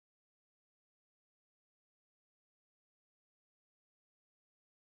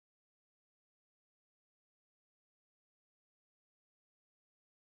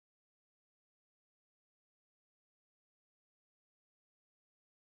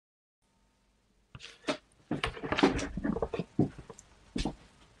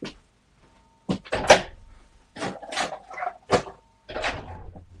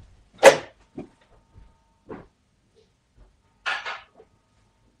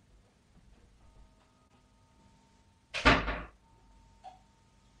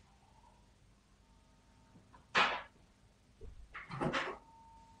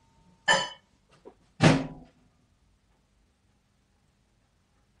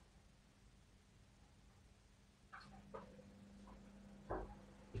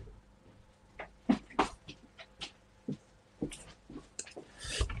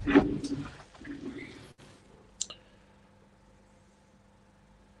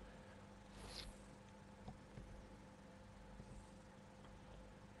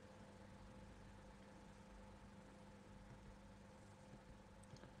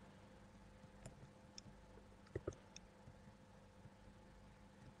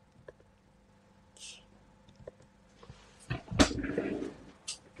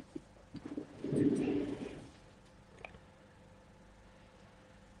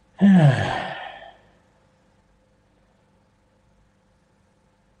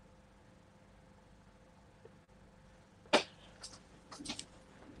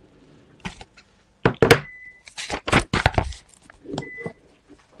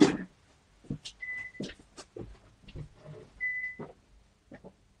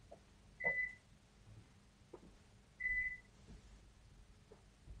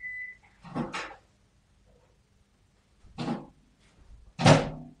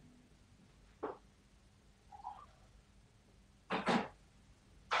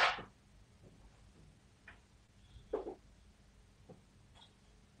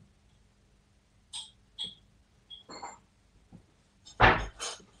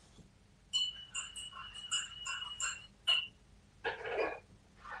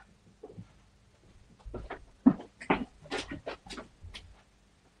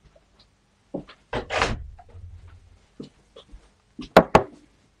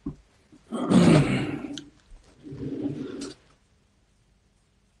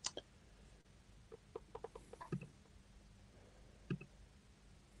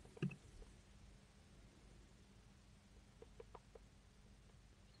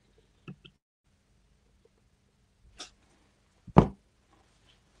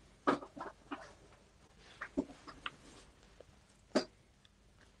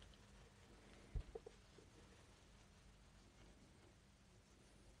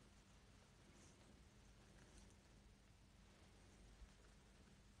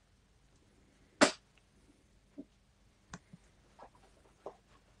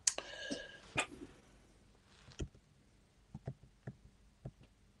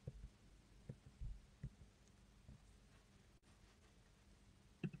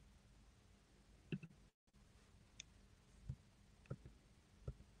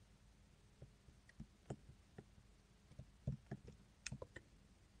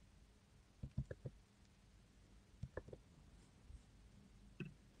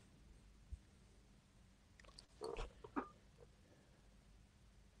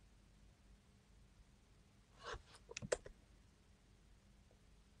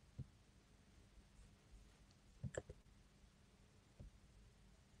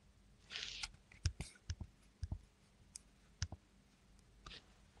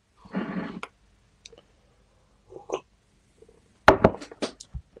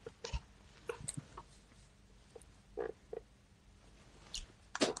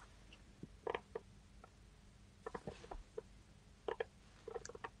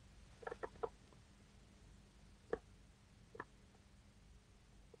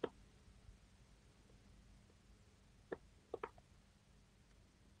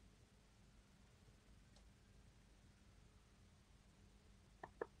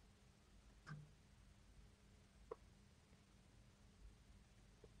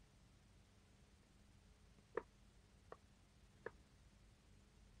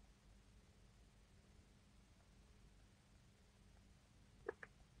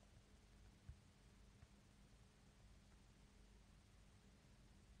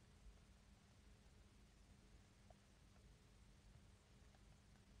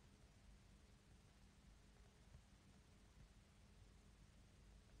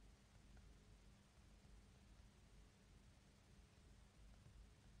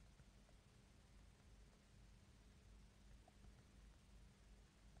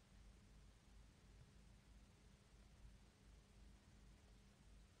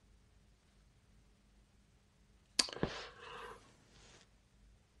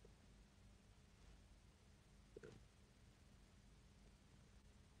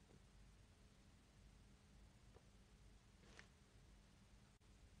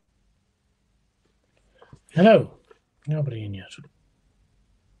Hello. Nobody in yet.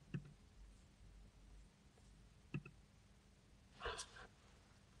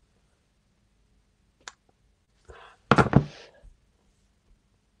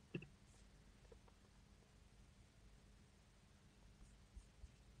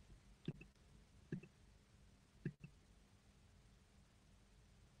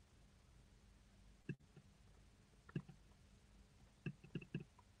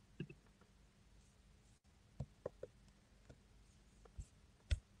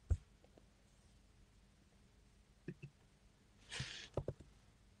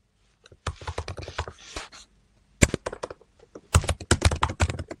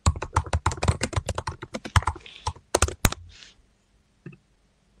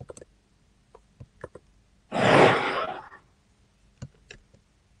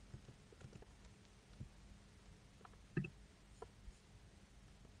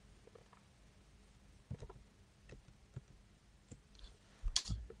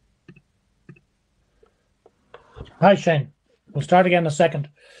 Hi, Shane. We'll start again in a second.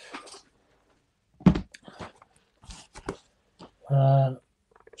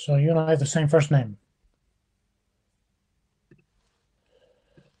 So you and I have the same first name.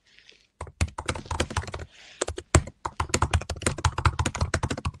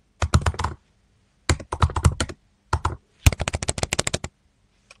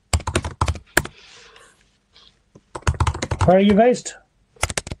 Where are you based?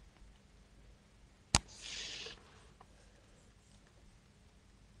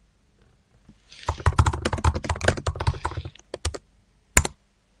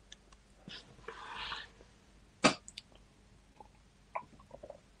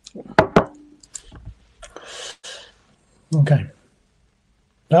 Okay.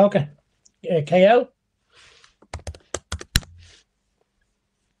 Okay. KL?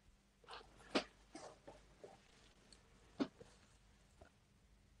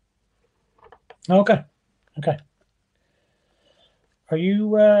 Okay. Okay. Are you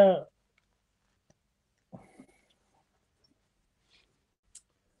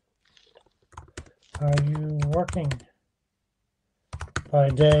working by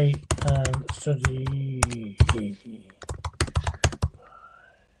day and study?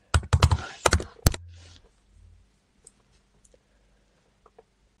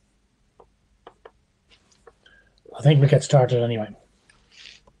 I think we get started anyway.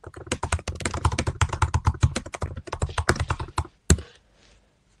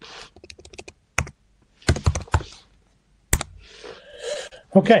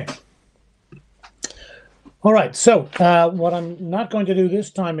 Okay. All right. So what I'm not going to do this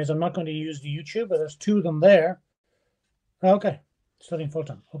time is I'm not going to use the YouTube, but there's two of them there. Okay. Studying full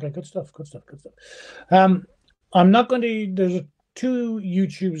time. Okay. Good stuff. Good stuff. Good stuff. I'm not going to, there's two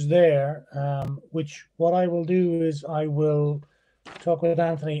YouTubes there, which what I will do is I will talk with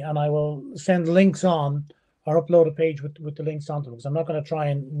Anthony and I will send links on or upload a page with the links on them because I'm not going to try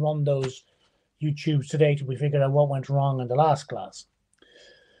and run those YouTubes today till we figure out what went wrong in the last class.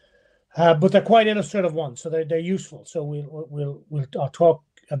 But they're quite illustrative ones, so they're useful. So I'll talk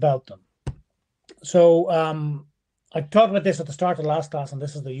about them. So I talked about this at the start of the last class, and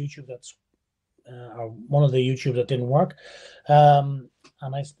this is the YouTube that's or one of the YouTube that didn't work. And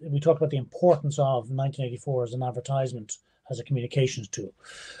we talked about the importance of 1984 as an advertisement, as a communications tool.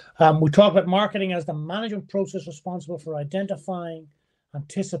 We talked about marketing as the management process responsible for identifying,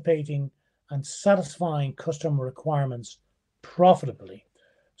 anticipating, and satisfying customer requirements profitably.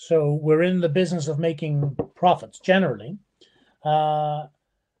 So we're in the business of making profits generally.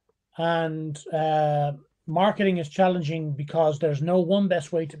 Marketing is challenging because there's no one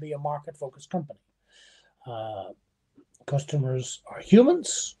best way to be a market-focused company. Customers are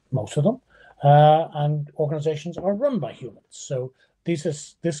humans, most of them, and organizations are run by humans. So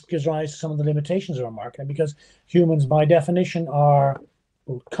this gives rise to some of the limitations of our marketing because humans, by definition, are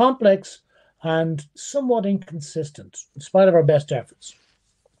both complex and somewhat inconsistent, in spite of our best efforts.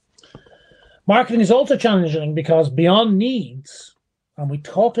 Marketing is also challenging because beyond needs, and we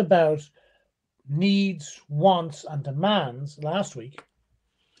talked about needs, wants, and demands last week,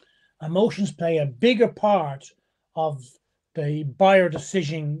 emotions play a bigger part of the buyer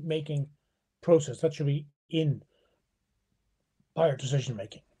decision-making process. That should be in buyer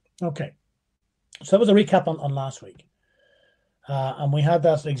decision-making. Okay, so that was a recap on last week. And we had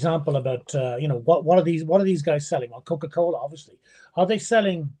that example about, what are these guys selling? Well, Coca-Cola, obviously. Are they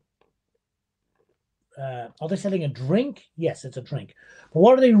selling a drink? Yes, it's a drink. But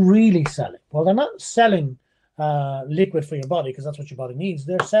what are they really selling? Well, they're not selling liquid for your body because that's what your body needs.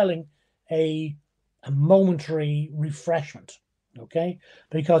 They're selling a momentary refreshment, okay?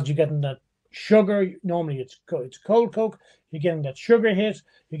 Because you're getting that sugar. Normally it's cold Coke. You're getting that sugar hit.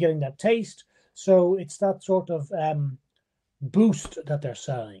 You're getting that taste. So it's that sort of boost that they're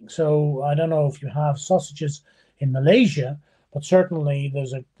selling. So I don't know if you have sausages in Malaysia, but certainly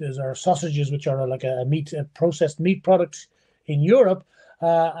there are sausages which are like a processed meat product in Europe,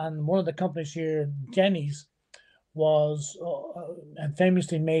 and one of the companies here, Denny's, was and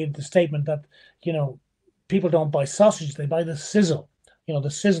famously made the statement that people don't buy sausage, they buy the sizzle. The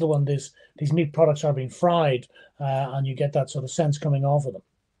sizzle when these meat products are being fried, and you get that sort of sense coming off of them.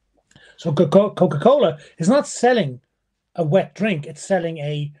 So Coca-Cola is not selling a wet drink; it's selling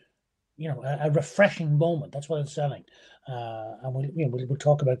a refreshing moment. That's what it's selling. And we'll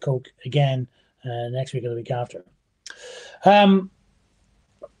talk about Coke again next week or the week after. I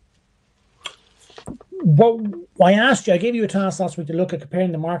gave you a task last week to look at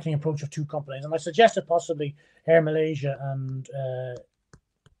comparing the marketing approach of two companies, and I suggested possibly Air Malaysia and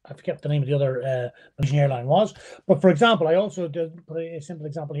I forget the name of the other Malaysian airline was. But for example, I also did put a simple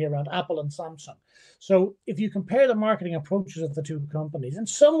example here around Apple and Samsung. So if you compare the marketing approaches of the two companies, in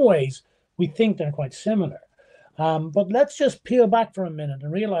some ways we think they're quite similar. But let's just peel back for a minute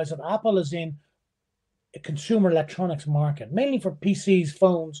and realize that Apple is in a consumer electronics market, mainly for PCs,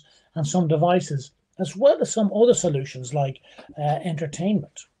 phones, and some devices, as well as some other solutions like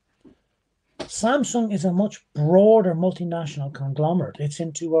entertainment. Samsung is a much broader multinational conglomerate. It's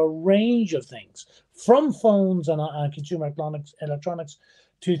into a range of things, from phones and consumer electronics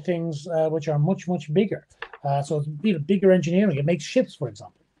to things which are much, much bigger. So it's bigger engineering. It makes ships, for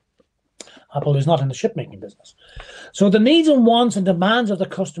example. Apple is not in the ship-making business. So the needs and wants and demands of the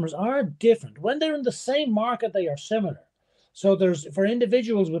customers are different. When they're in the same market, they are similar. So for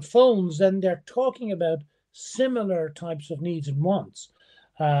individuals with phones, then they're talking about similar types of needs and wants.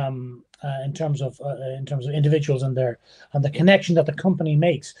 In terms of individuals and the connection that the company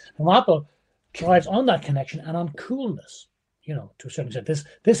makes. And Apple thrives on that connection and on coolness, to a certain extent.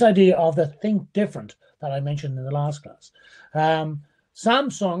 This idea of the think different that I mentioned in the last class.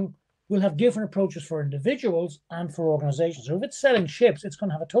 Samsung will have different approaches for individuals and for organizations. So if it's selling ships, it's going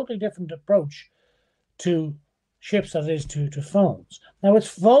to have a totally different approach to ships as it is to phones. Now, its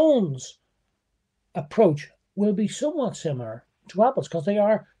phones approach will be somewhat similar to Apple's because they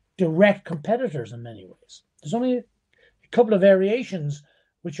are direct competitors in many ways. There's only a couple of variations,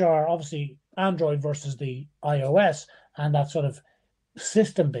 which are obviously Android versus the iOS and that sort of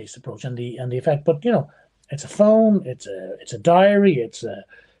system-based approach and the effect. But it's a phone, it's a diary, it's a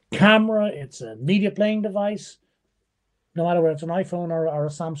camera, it's a media playing device, no matter whether it's an iPhone or a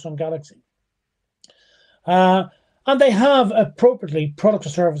Samsung Galaxy. And they have appropriately products or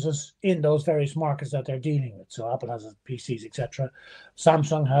services in those various markets that they're dealing with. So Apple has PCs, etc.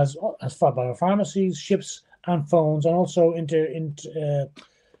 Samsung has biopharmacies, ships, and phones, and also into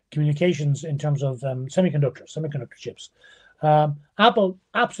communications in terms of semiconductor chips. Apple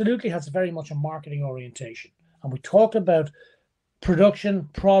absolutely has very much a marketing orientation, and we talked about production,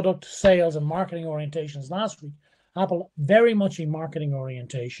 product, sales, and marketing orientations last week. Apple very much a marketing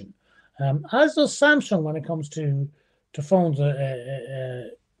orientation. As does Samsung when it comes to phones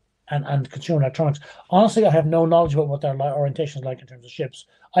and consumer electronics. Honestly, I have no knowledge about what their orientation is like in terms of ships.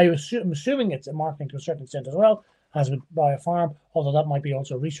 I'm assuming it's a marketing to a certain extent as well, as with Biopharm, although that might be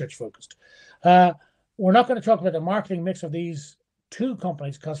also research focused. We're not going to talk about the marketing mix of these two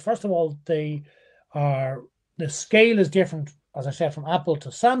companies because, first of all, the scale is different, as I said, from Apple to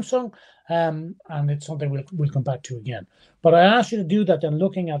Samsung, and it's something we'll come back to again. But I asked you to do that then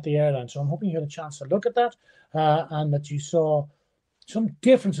looking at the airline. So I'm hoping you had a chance to look at that and that you saw some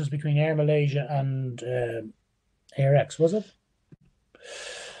differences between Air Malaysia and AirX, was it?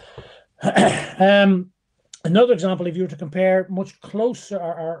 Another example, if you were to compare much closer,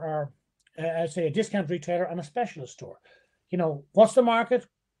 or say a discount retailer and a specialist store. What's the market?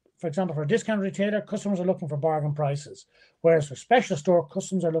 For example, for a discount retailer, customers are looking for bargain prices, whereas for a specialist store,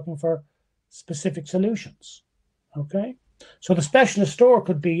 customers are looking for specific solutions. Okay, so the specialist store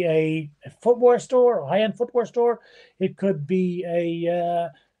could be a footwear store, a high-end footwear store. It could be a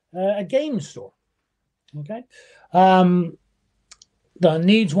game store. Okay, the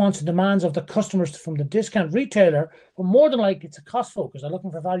needs, wants, and demands of the customers from the discount retailer, well, more than likely it's a cost focus. They're looking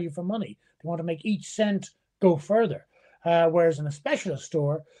for value for money. They want to make each cent go further. Whereas in a specialist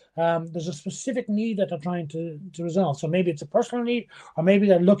store, there's a specific need that they're trying to resolve. So maybe it's a personal need, or maybe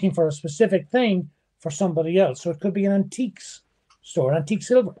they're looking for a specific thing for somebody else. So it could be an antiques store, antique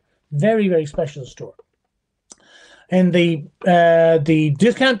silver, very, very specialist store. In the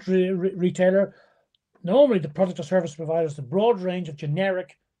discount retailer, normally the product or service provider is a broad range of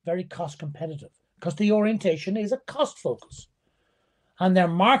generic, very cost competitive, because the orientation is a cost focus. And their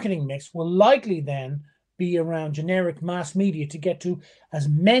marketing mix will likely then be around generic mass media to get to as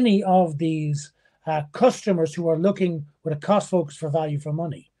many of these customers who are looking with a cost focus for value for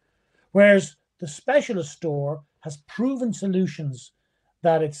money. Whereas the specialist store has proven solutions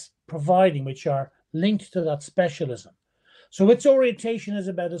that it's providing, which are linked to that specialism. So its orientation is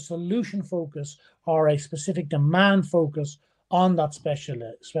about a solution focus or a specific demand focus on that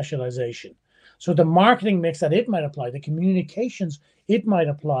specialization. So the marketing mix that it might apply, the communications it might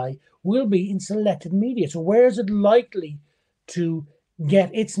apply, will be in selected media. So where is it likely to get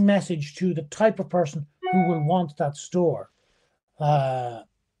its message to the type of person who will want that store? Sorry,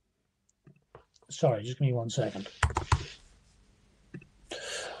 just give me 1 second.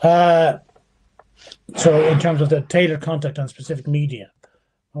 So in terms of the tailored content on specific media,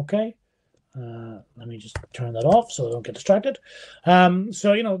 okay. Let me just turn that off so I don't get distracted.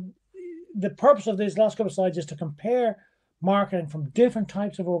 So, you know, the purpose of these last couple of slides is to compare marketing from different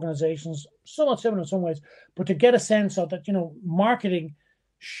types of organizations, somewhat similar in some ways, but to get a sense of that, you know, marketing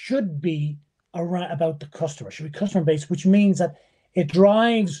should be around about the customer, should be customer based, which means that it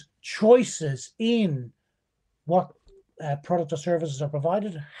drives choices in what product or services are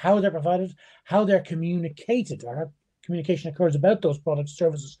provided, how they're provided, how they're communicated, or how communication occurs about those products,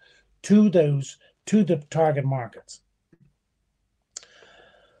 services to the target markets.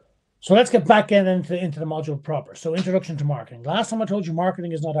 So let's get back into the module proper. So introduction to marketing. Last time I told you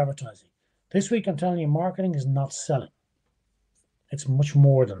marketing is not advertising. This week I'm telling you marketing is not selling. It's much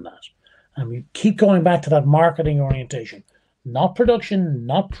more than that. And we keep going back to that marketing orientation. Not production,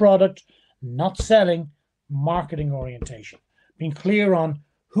 not product, not selling, marketing orientation. Being clear on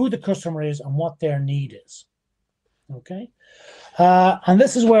who the customer is and what their need is. Okay? And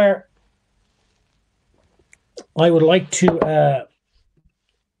this is where I would like to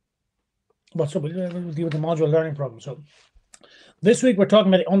we'll deal with the module learning program. So this week we're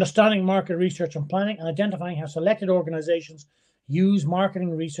talking about understanding market research and planning and identifying how selected organizations use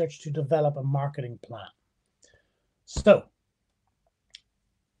marketing research to develop a marketing plan. So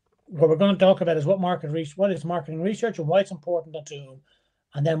what we're going to talk about is what is marketing research and why it's important to whom,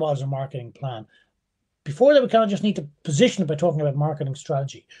 and then what is a marketing plan. Before that, we kind of just need to position it by talking about marketing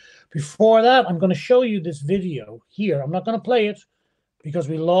strategy. Before that, I'm going to show you this video here. I'm not going to play it because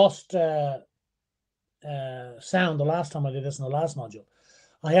we lost sound the last time I did this in the last module.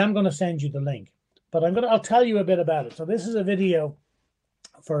 I am going to send you the link, but I'll tell you a bit about it. So this is a video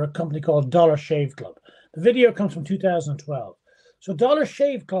for a company called Dollar Shave Club. The video comes from 2012. So Dollar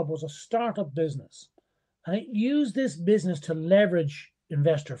Shave Club was a startup business, and it used this business to leverage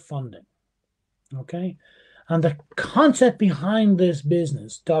investor funding. Okay, and the concept behind this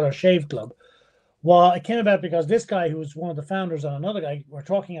business, Dollar Shave Club, well, it came about because this guy, who was one of the founders, and another guy were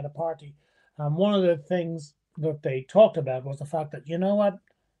talking at a party. One of the things that they talked about was the fact that, you know what,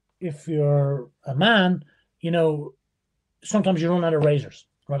 if you're a man, you know, sometimes you run out of razors,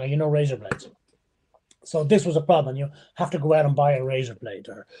 right? You know, razor blades. So this was a problem. You have to go out and buy a razor blade.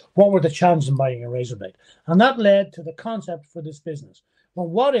 Or what were the challenges in buying a razor blade? And that led to the concept for this business. Well,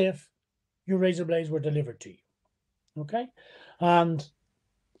 what if your razor blades were delivered to you? Okay, and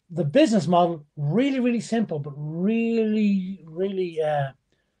the business model, really, really simple, but really, really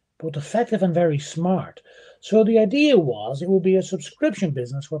both effective and very smart. So the idea was it would be a subscription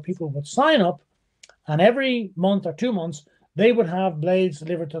business where people would sign up, and every month or 2 months, they would have blades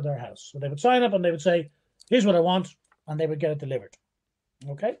delivered to their house. So they would sign up and they would say, here's what I want, and they would get it delivered.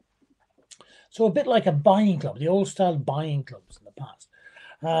 Okay? So a bit like a buying club, the old style buying clubs in the past.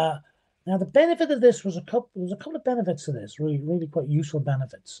 Now, the benefit of this was a couple of benefits to this, really, really quite useful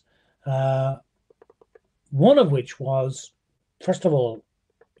benefits. One of which was, first of all,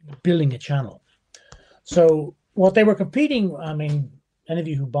 building a channel. So what they were competing, I mean, any of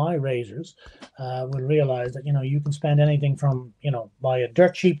you who buy razors will realize that, you know, you can spend anything from, you know, buy a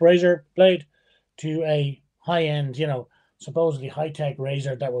dirt cheap razor blade to a high-end, you know, supposedly high-tech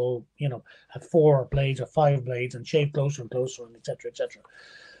razor that will, you know, have 4 blades or 5 blades and shave closer and closer, and et cetera, et cetera.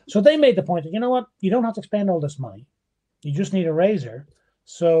 So they made the point that, you know what, you don't have to spend all this money. You just need a razor.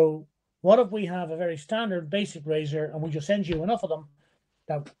 So what if we have a very standard basic razor and we just send you enough of them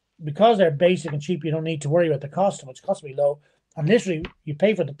that because they're basic and cheap, you don't need to worry about the cost, which cost will be low. And literally you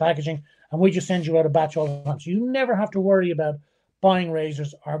pay for the packaging and we just send you out a batch all the time. So you never have to worry about buying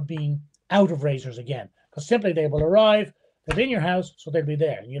razors or being out of razors again, because simply they will arrive, they're in your house, so they'll be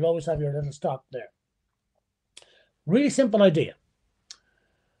there. And you'll always have your little stock there. Really simple idea.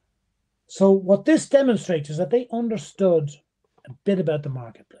 So what this demonstrates is that they understood a bit about the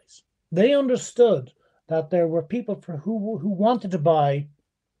marketplace. They understood that there were people who wanted to buy,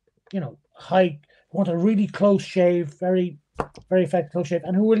 you know, want a really close shave, very, very effective close shave,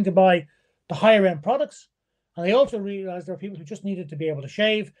 and who are willing to buy the higher end products. And they also realized there are people who just needed to be able to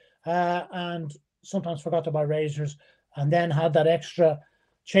shave and sometimes forgot to buy razors and then had that extra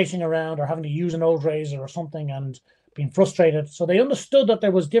chasing around or having to use an old razor or something and being frustrated. So they understood that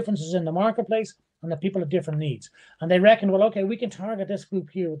there was differences in the marketplace and that people have different needs. And they reckoned, well, okay, we can target this group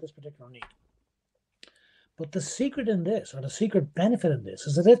here with this particular need. But the secret in this, or the secret benefit in this,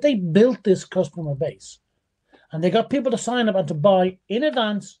 is that if they built this customer base and they got people to sign up and to buy in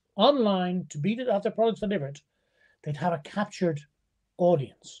advance online to have their products delivered, they'd have a captured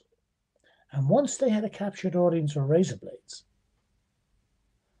audience. And once they had a captured audience for razor blades,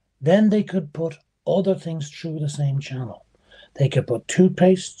 then they could put other things through the same channel. They could put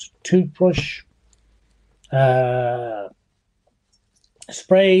toothpaste, toothbrush,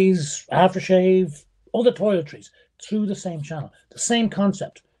 sprays, aftershave, other toiletries through the same channel. The same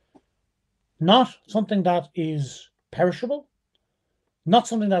concept. Not something that is perishable, not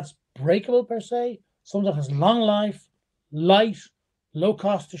something that's breakable per se, something that has long life, light, low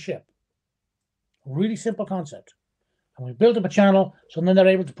cost to ship. Really simple concept. And we built up a channel, so then they're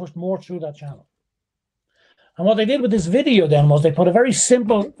able to push more through that channel. And what they did with this video then was they put a very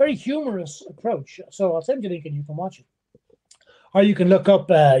simple, very humorous approach. So I'll send you the link and you can watch it. Or you can look up,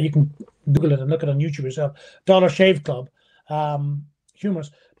 you can Google it and look it on YouTube yourself, Dollar Shave Club,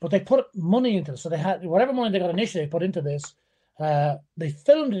 humorous. But they put money into this. So they had, whatever money they got initially, they put into this. They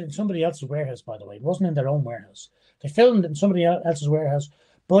filmed it in somebody else's warehouse, by the way. It wasn't in their own warehouse. They filmed it in somebody else's warehouse,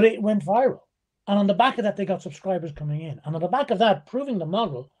 but it went viral. And on the back of that, they got subscribers coming in. And on the back of that, proving the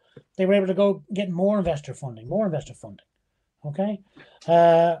model, they were able to go get more investor funding. Okay?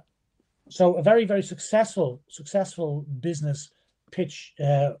 So a very, very successful business pitch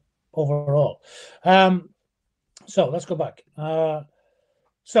overall. So let's go back.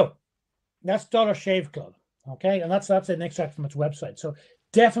 So that's Dollar Shave Club. Okay, and that's an extract from its website. So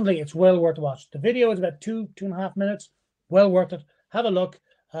definitely it's well worth a watch. The video is about 2.5 minutes. Well worth it. Have a look.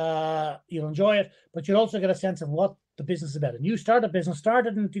 You'll enjoy it, but you'll also get a sense of what the business is about. A new startup business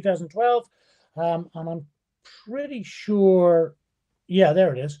started in 2012, and I'm pretty sure, yeah,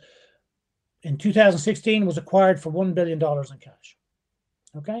 there it is. In 2016, was acquired for $1 billion in cash.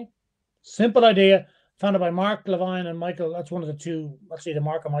 Okay, simple idea. Founded by Mark Levine and Michael. That's one of the two. Let's see, the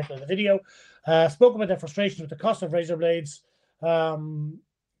Mark and Michael in the video. Spoke about their frustrations with the cost of razor blades. Got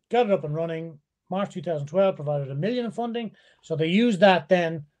it up and running. March 2012 provided $1 million in funding. So they used that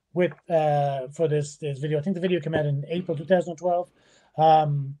then with for this video. I think the video came out in April 2012.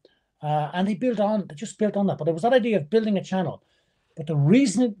 And they just built on that. But there was that idea of building a channel. But the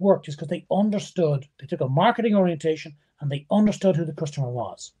reason it worked is because they understood, they took a marketing orientation and they understood who the customer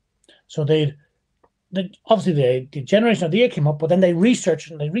was. So obviously the generation idea came up, but then they researched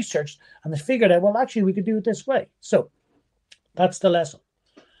and they figured out, well, actually we could do it this way. So that's the lesson.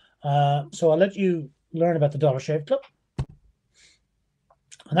 So I'll let you learn about the Dollar Shave Club.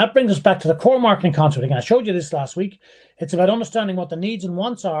 And that brings us back to the core marketing concept. Again, I showed you this last week. It's about understanding what the needs and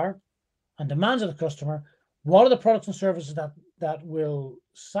wants are and demands of the customer. What are the products and services that will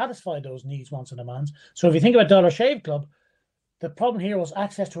satisfy those needs, wants, and demands? So if you think about Dollar Shave Club, the problem here was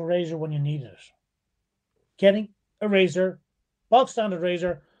access to a razor when you needed it. Getting a razor, bulk standard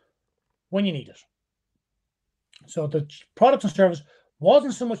razor, when you need it. So the product and service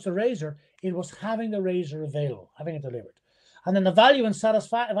wasn't so much the razor, it was having the razor available, having it delivered. And then the value,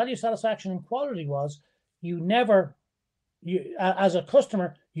 satisfaction, and quality was as a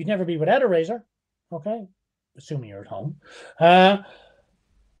customer, you'd never be without a razor, okay? Assuming you're at home.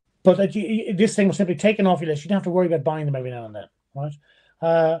 But this thing was simply taken off your list. You didn't have to worry about buying them every now and then,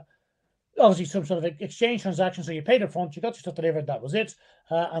 right? Obviously, some sort of exchange transaction. So you paid up front, you got your stuff delivered, that was it.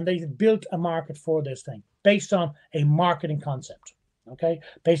 And they built a market for this thing based on a marketing concept, okay?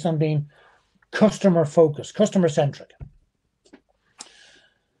 Based on being customer focused, customer centric.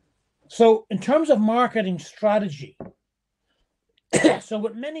 So in terms of marketing strategy, so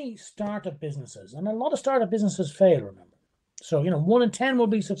with many startup businesses, and a lot of startup businesses fail, remember. So, 1 in 10 will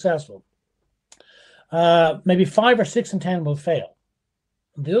be successful. Maybe 5 or 6 in 10 will fail.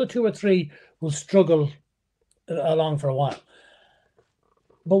 The other 2 or 3 will struggle along for a while.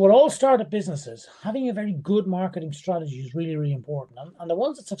 But with all startup businesses, having a very good marketing strategy is really, really important. And the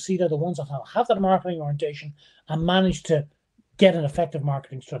ones that succeed are the ones that have that marketing orientation and manage to get an effective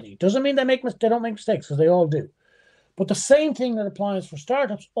marketing strategy. Doesn't mean they don't make mistakes, because they all do. But the same thing that applies for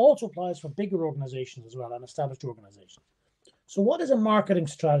startups also applies for bigger organizations as well, and established organizations. So what is a marketing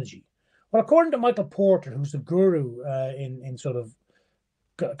strategy? Well, according to Michael Porter, who's the guru in sort of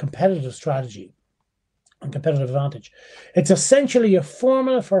competitive strategy, and competitive advantage. It's essentially a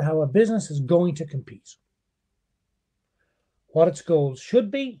formula for how a business is going to compete, what its goals should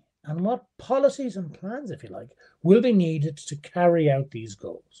be, and what policies and plans, if you like, will be needed to carry out these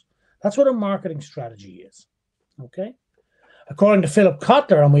goals. That's what a marketing strategy is. Okay? According to Philip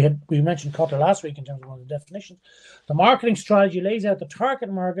Kotler, and we mentioned Kotler last week in terms of one of the definitions, the marketing strategy lays out the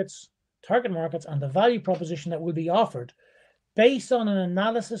target markets and the value proposition that will be offered based on an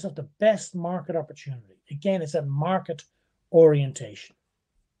analysis of the best market opportunity. Again, it's a market orientation.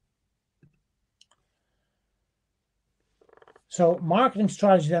 So marketing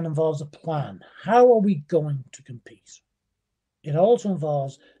strategy then involves a plan. How are we going to compete? It also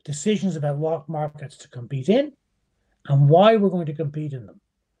involves decisions about what markets to compete in and why we're going to compete in them.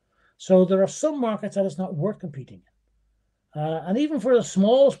 So there are some markets that it's not worth competing in. And even for the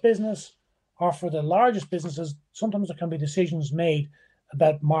smallest business or for the largest businesses, sometimes there can be decisions made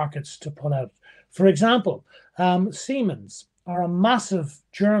about markets to pull out. For example, Siemens are a massive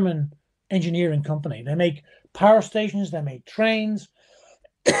German engineering company. They make power stations, they make trains,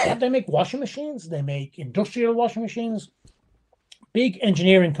 they make washing machines, they make industrial washing machines. Big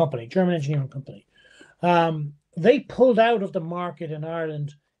engineering company, German engineering company. They pulled out of the market in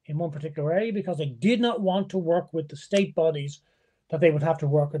Ireland in one particular area because they did not want to work with the state bodies that they would have to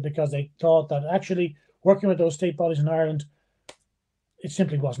work with, because they thought that actually working with those state bodies in Ireland, it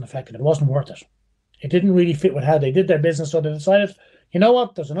simply wasn't effective. It wasn't worth it. It didn't really fit with how they did their business. So they decided, you know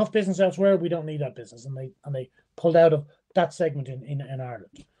what, there's enough business elsewhere. We don't need that business. And they pulled out of that segment in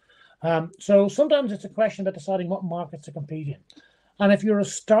Ireland. So sometimes it's a question about deciding what markets to compete in. And if you're a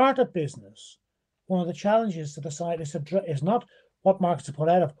startup business, one of the challenges to decide is not what markets to pull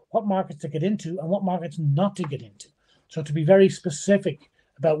out of, what markets to get into and what markets not to get into. So to be very specific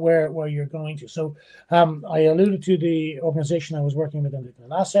about where you're going to. So I alluded to the organization I was working with in the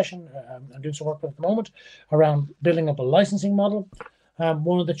last session. I'm doing some work with at the moment around building up a licensing model.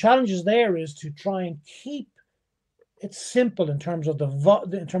 One of the challenges there is to try and keep it simple in terms of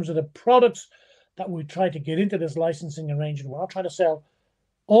the products that we try to get into this licensing arrangement. We're not trying to sell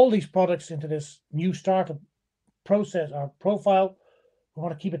all these products into this new startup process or profile. We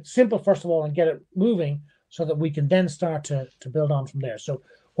want to keep it simple first of all and get it moving, so that we can then start to build on from there. So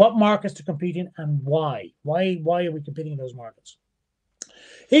what markets to compete in and why? Why are we competing in those markets?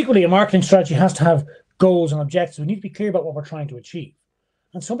 Equally, a marketing strategy has to have goals and objectives. We need to be clear about what we're trying to achieve.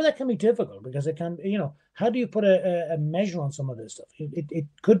 And some of that can be difficult because it can, how do you put a measure on some of this stuff? It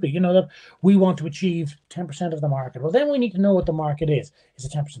could be, that we want to achieve 10% of the market. Well, then we need to know what the market is. Is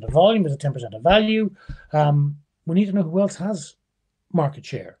it 10% of volume? Is it 10% of value? We need to know who else has market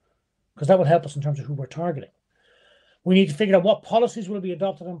share, because that would help us in terms of who we're targeting. We need to figure out what policies will be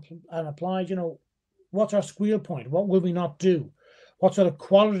adopted and applied. What's our squeal point? What will we not do? What sort of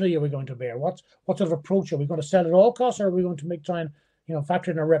quality are we going to bear? What sort of approach? Are we going to sell at all costs, or are we going to try and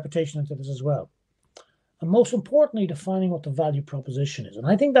factor in our reputation into this as well? And most importantly, defining what the value proposition is. And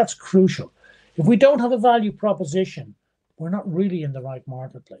I think that's crucial. If we don't have a value proposition, we're not really in the right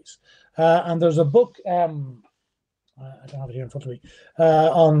marketplace. And there's a book, I don't have it here in front of me,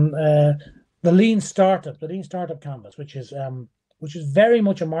 on the Lean Startup Canvas, which is very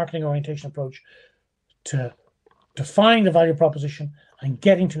much a marketing orientation approach to defining the value proposition and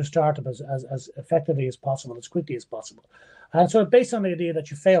getting to a startup as effectively as possible, as quickly as possible. And so based on the idea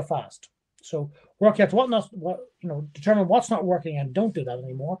that you fail fast. So work out determine what's not working and don't do that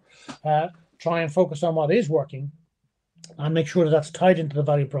anymore. Try and focus on what is working and make sure that that's tied into the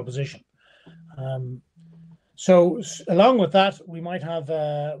value proposition. So along with that, we might have,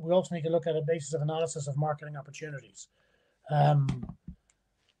 we also need to look at a basis of analysis of marketing opportunities.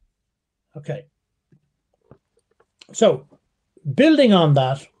 Okay. So building on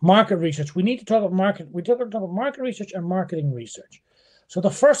that, market research, we need to talk about market research and marketing research. So the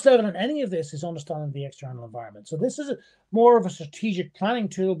first level in any of this is understanding the external environment. So this is more of a strategic planning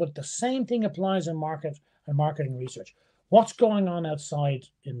tool, but the same thing applies in market and marketing research. What's going on outside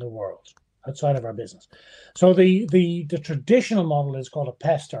in the world, outside of our business? So the traditional model is called a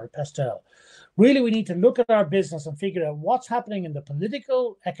PEST or a PESTEL. Really, we need to look at our business and figure out what's happening in the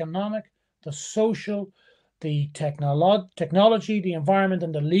political, economic, the social, the technology, the environment,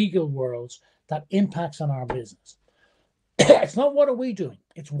 and the legal worlds that impacts on our business. It's not what are we doing,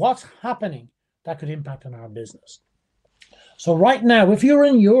 it's what's happening that could impact on our business. So right now, if you're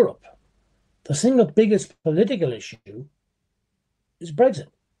in Europe, the single biggest political issue is Brexit.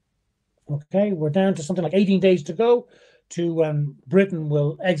 Okay, we're down to something like 18 days to go to when Britain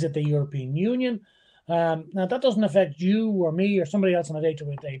will exit the European Union. Now, that doesn't affect you or me or somebody else on a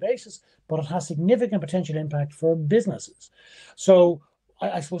day-to-day basis, but it has significant potential impact for businesses. So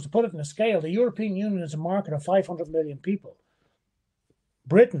I suppose to put it in a scale, the European Union is a market of 500 million people.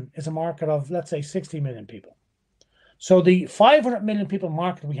 Britain is a market of, let's say, 60 million people. So the 500 million people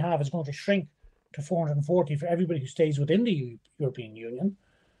market we have is going to shrink to 440 for everybody who stays within the European Union,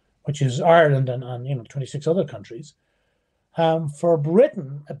 which is Ireland and 26 other countries. For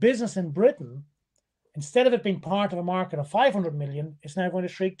Britain, a business in Britain, instead of it being part of a market of 500 million, it's now going to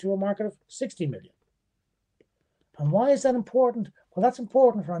shrink to a market of 60 million. And why is that important? Well, that's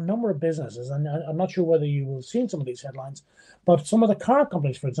important for a number of businesses. And I'm not sure whether you have seen some of these headlines, but some of the car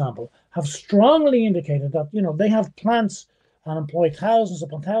companies, for example, have strongly indicated that, they have plants and employ thousands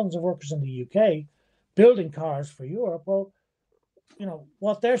upon thousands of workers in the UK building cars for Europe. Well,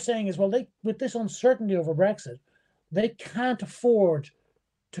 what they're saying is, well, with this uncertainty over Brexit, they can't afford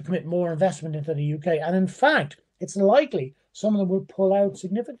to commit more investment into the UK. And in fact, it's likely some of them will pull out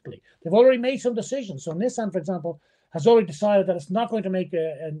significantly. They've already made some decisions. So Nissan, for example, has already decided that it's not going to make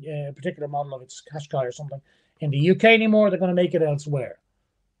a particular model of its Qashqai or something in the UK anymore. They're going to make it elsewhere,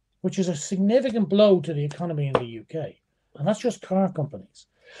 which is a significant blow to the economy in the UK. And that's just car companies.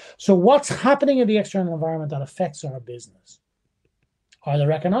 So what's happening in the external environment that affects our business? Are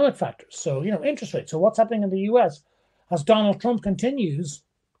there economic factors? So, interest rates. So what's happening in the US? As Donald Trump continues,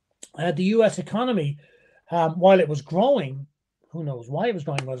 the US economy, while it was growing, who knows why it was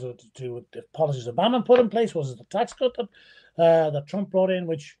growing? Was it to do with the policies Obama put in place? Was it the tax cut that Trump brought in,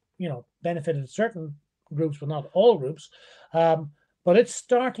 which, benefited certain groups, but not all groups? But it's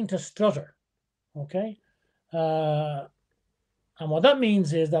starting to stutter, okay? And what that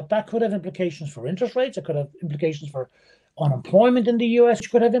means is that could have implications for interest rates. It could have implications for unemployment in the US. It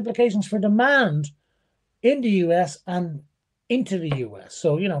could have implications for demand in the US and into the US.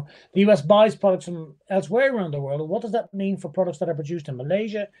 So, the US buys products from elsewhere around the world. What does that mean for products that are produced in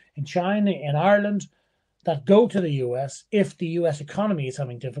Malaysia, in China, in Ireland, that go to the US if the US economy is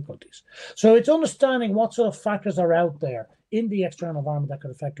having difficulties? So it's understanding what sort of factors are out there in the external environment that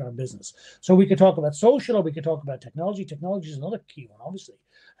could affect our business. So we could talk about social, or we could talk about technology. Technology is another key one, obviously.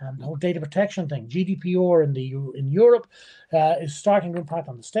 The whole data protection thing, GDPR in Europe is starting to impact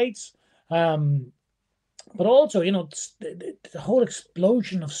on the States. But also, the whole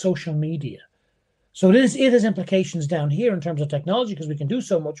explosion of social media. So it has implications down here in terms of technology, because we can do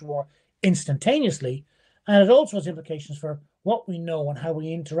so much more instantaneously. And it also has implications for what we know and how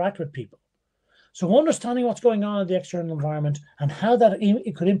we interact with people. So understanding what's going on in the external environment and how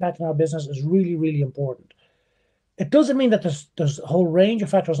it could impact on our business is really, really important. It doesn't mean that there's a whole range of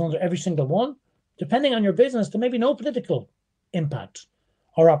factors under every single one. Depending on your business, there may be no political impact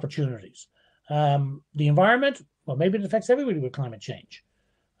or opportunities. The environment, well, maybe it affects everybody with climate change.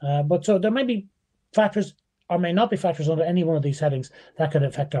 But so there may be factors or may not be factors under any one of these headings that could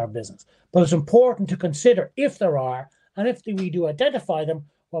affect our business. But it's important to consider if there are, and if we do identify them,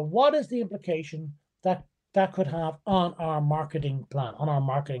 well, what is the implication that could have on our marketing plan, on our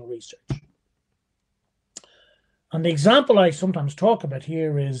marketing research? And the example I sometimes talk about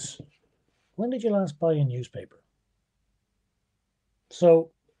here is, when did you last buy a newspaper?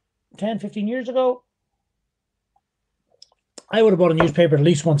 So 10, 15 years ago, I would have bought a newspaper at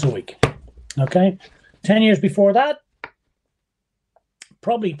least once a week. Okay. 10 years before that,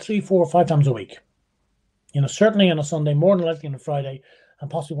 probably 3, 4, 5 times a week. Certainly on a Sunday, more than likely on a Friday, and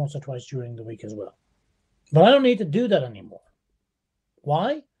possibly once or twice during the week as well. But I don't need to do that anymore.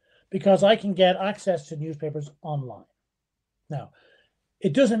 Why? Because I can get access to newspapers online. Now,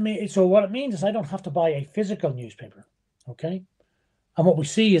 it doesn't mean, so what it means is I don't have to buy a physical newspaper. Okay. And what we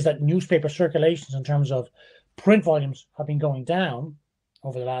see is that newspaper circulations in terms of print volumes have been going down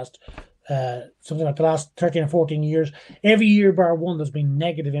over the last, something like the last 13 or 14 years. Every year bar one, there's been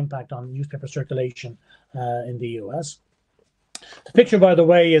negative impact on newspaper circulation in the US. The picture, by the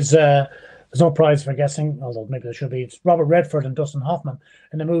way, is, there's no prize for guessing, although maybe there should be. It's Robert Redford and Dustin Hoffman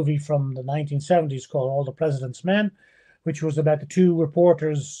in a movie from the 1970s called All the President's Men, which was about the two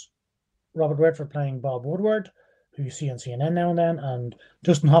reporters, Robert Redford playing Bob Woodward, who you see on CNN now and then, and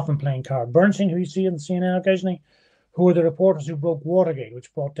Dustin Hoffman playing Carl Bernstein, who you see on CNN occasionally, who were the reporters who broke Watergate,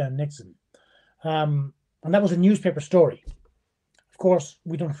 which brought down Nixon. And that was a newspaper story. Of course,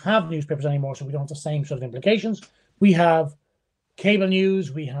 we don't have newspapers anymore, so we don't have the same sort of implications. We have cable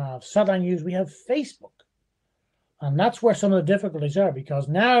news, we have satellite news, we have Facebook. And that's where some of the difficulties are, because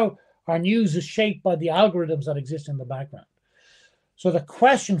now our news is shaped by the algorithms that exist in the background. So the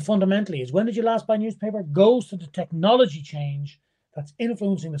question fundamentally is, when did you last buy a newspaper? Goes to the technology change that's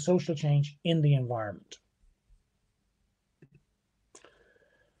influencing the social change in the environment.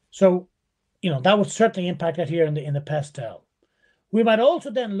 So, that would certainly impact that here in the pastel. We might also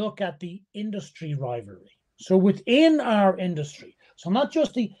then look at the industry rivalry. So within our industry, So not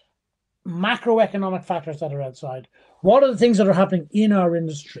just the macroeconomic factors that are outside. What are the things that are happening in our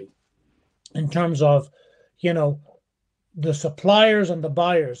industry in terms of, the suppliers and the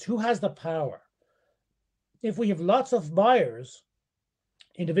buyers? Who has the power? If we have lots of buyers,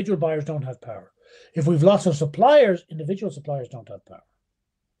 individual buyers don't have power. If we have lots of suppliers, individual suppliers don't have power.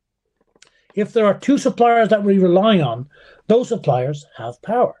 If there are two suppliers that we rely on, those suppliers have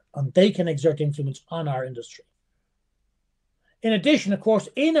power and they can exert influence on our industry. In addition, of course,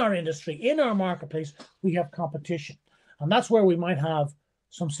 in our industry, in our marketplace, we have competition. And that's where we might have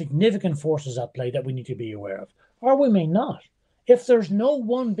some significant forces at play that we need to be aware of. Or we may not. If there's no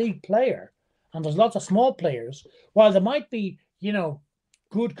one big player and there's lots of small players, while there might be,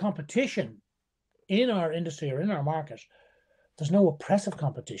 good competition in our industry or in our market, there's no oppressive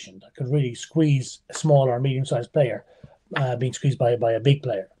competition that could really squeeze a small or medium-sized player being squeezed by a big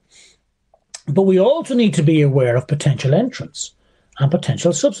player. But we also need to be aware of potential entrants and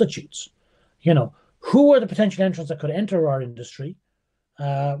potential substitutes. Who are the potential entrants that could enter our industry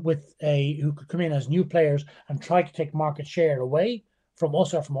who could come in as new players and try to take market share away from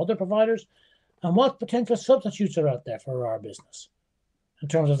us or from other providers, and what potential substitutes are out there for our business. In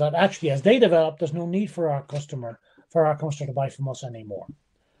terms of that, actually, as they develop, there's no need for our customer to buy from us anymore.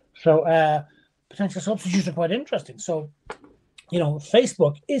 So potential substitutes are quite interesting. So,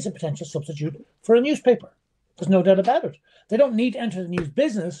 Facebook is a potential substitute for a newspaper. There's no doubt about it. They don't need to enter the news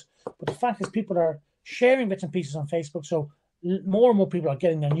business, but the fact is people are sharing bits and pieces on Facebook, so more and more people are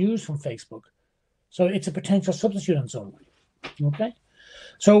getting their news from Facebook. So it's a potential substitute in some way. Okay?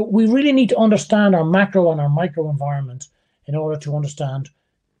 So we really need to understand our macro and our micro environment in order to understand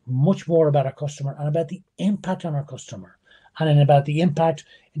much more about our customer and about the impact on our customer and about the impact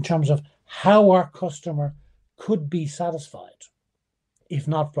in terms of how our customer could be satisfied, if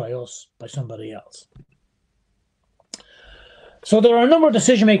not by us, by somebody else. So there are a number of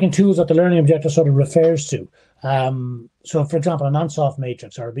decision-making tools that the learning objective sort of refers to. So, for example, an Ansoff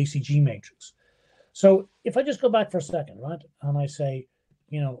matrix or a BCG matrix. So if I just go back for a second, right, and I say,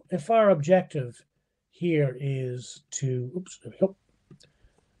 if our objective here is to, there we go,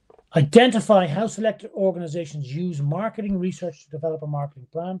 identify how selected organizations use marketing research to develop a marketing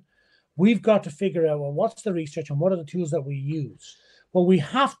plan, we've got to figure out, well, what's the research and what are the tools that we use? Well, we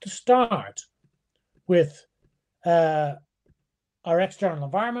have to start with our external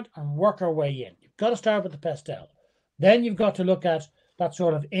environment and work our way in. You've got to start with the pastel. Then you've got to look at that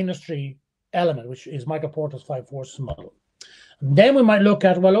sort of industry element, which is Michael Porter's 5 forces model. And then we might look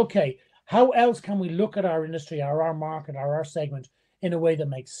at, well, okay, how else can we look at our industry or our market or our segment in a way that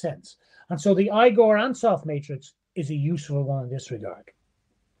makes sense? And so the Igor-Ansoff matrix is a useful one in this regard.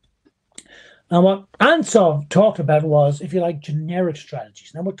 Now, what Ansoff talked about was, if you like, generic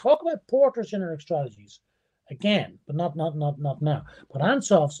strategies. Now, we'll talk about Porter's generic strategies again, but not now. But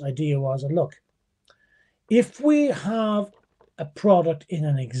Ansoff's idea was, look, if we have a product in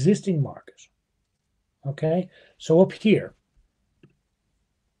an existing market, okay, so up here,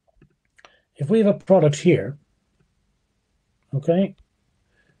 if we have a product here, okay,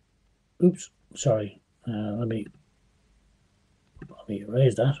 oops, sorry, let me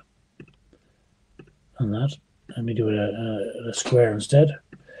erase that and that. Let me do it a square instead.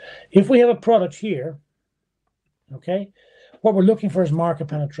 If we have a product here, okay, what we're looking for is market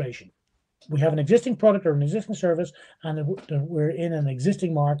penetration. We have an existing product or an existing service, and we're in an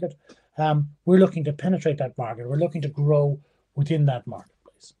existing market. We're looking to penetrate that market. We're looking to grow within that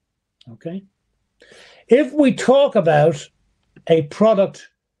marketplace. Okay. If we talk about a product,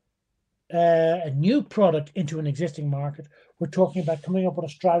 a new product into an existing market, we're talking about coming up with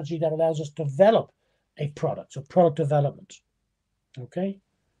a strategy that allows us to develop a product, so product development. Okay.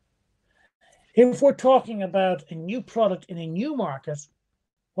 If we're talking about a new product in a new market,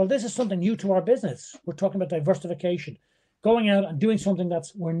 well, this is something new to our business. We're talking about diversification, going out and doing something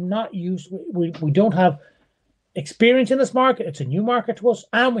that's we're not used. We don't have experience in this market. It's a new market to us,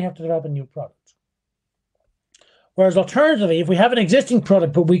 and we have to develop a new product. Whereas alternatively, if we have an existing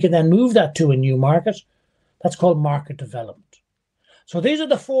product, but we can then move that to a new market, that's called market development. So these are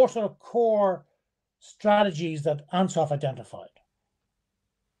the four sort of core strategies that Ansoff identified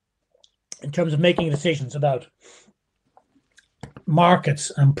in terms of making decisions about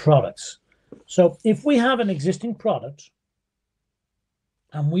markets and products. So if we have an existing product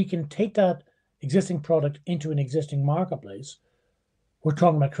and we can take that existing product into an existing marketplace, we're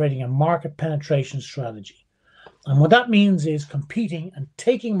talking about creating a market penetration strategy. And what that means is competing and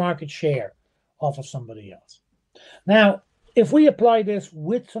taking market share off of somebody else. Now, if we apply this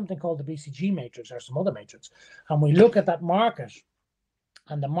with something called the BCG matrix or some other matrix, and we look at that market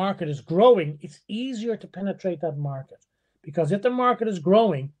and the market is growing, it's easier to penetrate that market because if the market is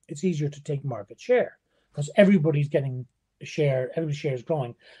growing, it's easier to take market share because everybody's getting a share, everybody's share is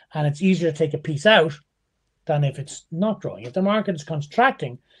growing, and it's easier to take a piece out than if it's not growing. If the market is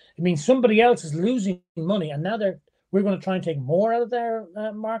contracting, it means somebody else is losing money, and now we're going to try and take more out of their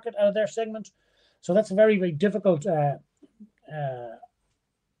market, out of their segment. So that's a very, very difficult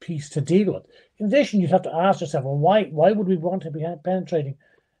piece to deal with. In addition, you have to ask yourself, well, why would we want to be penetrating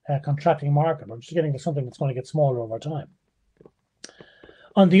a contracting market? We're just getting to something that's going to get smaller over time.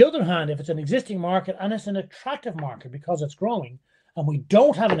 On the other hand, if it's an existing market and it's an attractive market because it's growing and we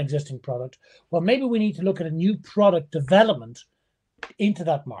don't have an existing product, well, maybe we need to look at a new product development into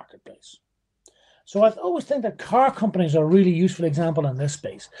that marketplace. So I always think that car companies are a really useful example in this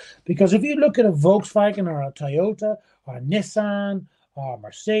space, because if you look at a Volkswagen or a Toyota or a Nissan or a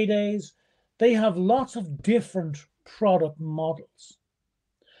Mercedes, they have lots of different product models.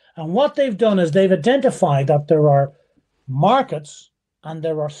 And what they've done is they've identified that there are markets and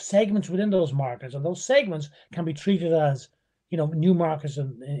there are segments within those markets, and those segments can be treated as, new markets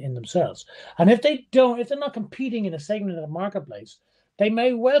in themselves. And if they're not competing in a segment of the marketplace, they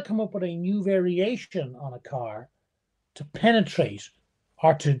may well come up with a new variation on a car to penetrate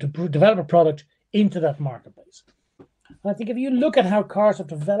or to develop a product into that marketplace. And I think if you look at how cars have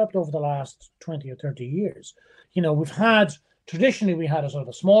developed over the last 20 or 30 years, traditionally we had a sort of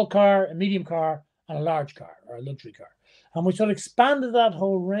a small car, a medium car, and a large car or a luxury car. And we sort of expanded that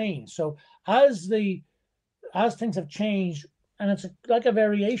whole range. So as things have changed, and it's like a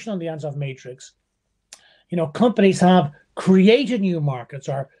variation on the Ansoff matrix, companies have created new markets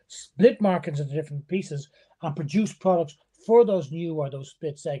or split markets into different pieces and produced products for those new or those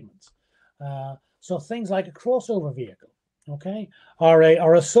split segments. So things like a crossover vehicle, okay, or a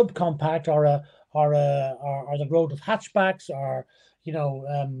subcompact, or the growth of hatchbacks, or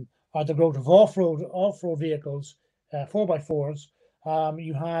the growth of off-road vehicles, 4x4s.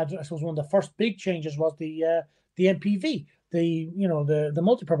 You had, I suppose, one of the first big changes was the MPV, the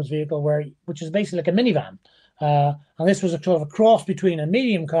multi-purpose vehicle, which is basically like a minivan, and this was a sort of a cross between a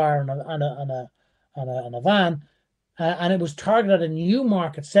medium car and a van, and it was targeted at a new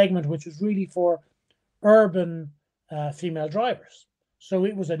market segment, which was really for urban female drivers. So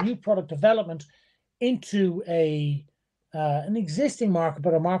it was a new product development into an existing market,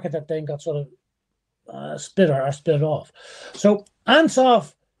 but a market that then got sort of split off. So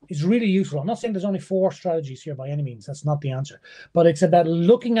Ansoff is really useful. I'm not saying there's only 4 strategies here by any means. That's not the answer. But it's about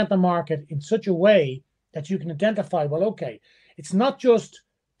looking at the market in such a way that you can identify, well, okay, it's not just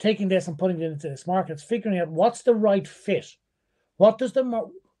taking this and putting it into this market. It's figuring out what's the right fit. What does the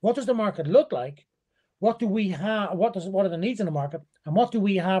market look like? What do we have? What are the needs in the market? And what do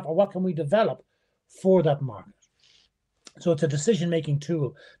we have, or what can we develop for that market? So it's a decision-making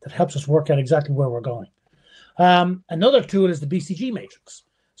tool that helps us work out exactly where we're going. Another tool is the BCG matrix.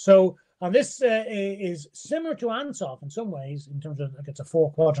 So this is similar to Ansoff in some ways, in terms of, like, it's a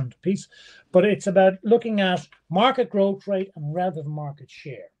 4-quadrant piece, but it's about looking at market growth rate and relative market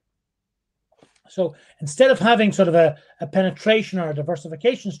share. So instead of having sort of a penetration or a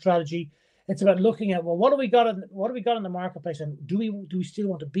diversification strategy, it's about looking at, well, what do we got in the marketplace, and do we still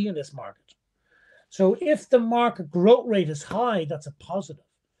want to be in this market? So if the market growth rate is high, that's a positive.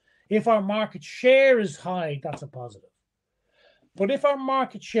 If our market share is high, that's a positive. But if our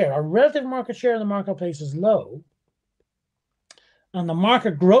relative market share in the marketplace is low, and the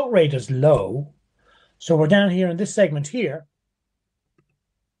market growth rate is low, so we're down here in this segment here,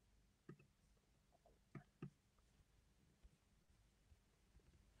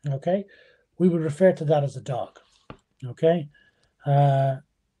 okay, we would refer to that as a dog, okay?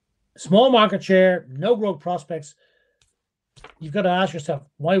 Small market share, no growth prospects. You've got to ask yourself,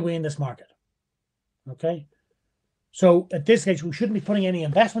 why are we in this market? Okay. So at this stage, we shouldn't be putting any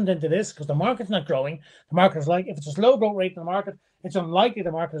investment into this because the market's not growing. The market is if it's a slow growth rate in the market, it's unlikely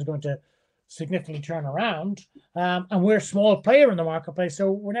the market is going to significantly turn around. And we're a small player in the marketplace, so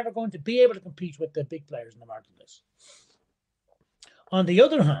we're never going to be able to compete with the big players in the marketplace. On the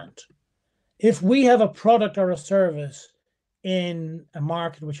other hand, if we have a product or a service in a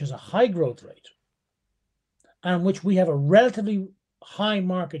market which has a high growth rate and which we have a relatively high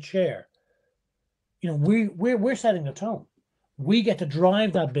market share, we're setting the tone. We get to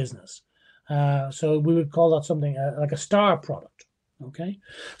drive that business. So we would call that something like a star product. Okay.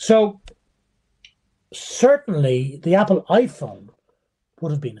 So certainly the Apple iPhone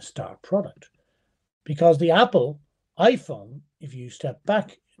would have been a star product, because the Apple iPhone, if you step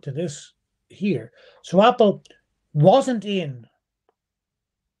back to this here, so Apple wasn't in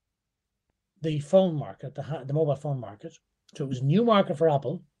the phone market, the mobile phone market. So it was a new market for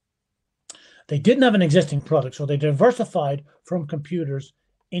Apple. They didn't have an existing product, so they diversified from computers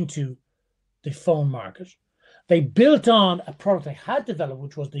into the phone market. They built on a product they had developed,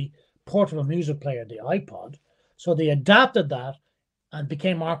 which was the portable music player, the iPod. So they adapted that and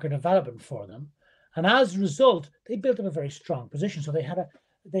became market development for them. And as a result, they built up a very strong position. So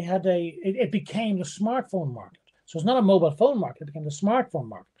it became the smartphone market. So it's not a mobile phone market, it became the smartphone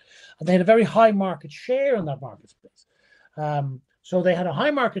market. And they had a very high market share in that market space. So they had a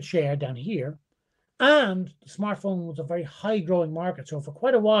high market share down here, and the smartphone was a very high growing market. So for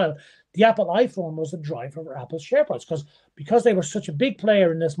quite a while, the Apple iPhone was the driver for Apple's share price because they were such a big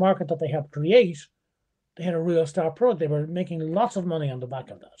player in this market that they helped create. They had a real star product. They were making lots of money on the back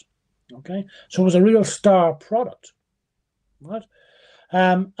of that. Okay, so it was a real star product, right?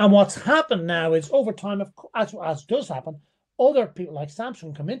 And what's happened now is over time, as does happen, other people like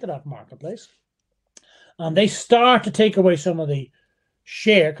Samsung come into that marketplace, and they start to take away some of the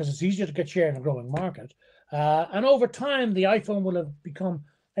share because it's easier to get share in a growing market. And over time, the iPhone will have become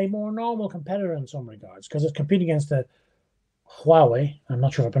a more normal competitor in some regards because it's competing against the Huawei. I'm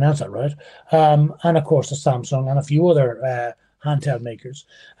not sure if I pronounced that right. And of course, the Samsung and a few other handheld makers.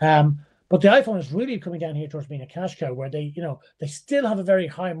 But the iPhone is really coming down here towards being a cash cow, where they still have a very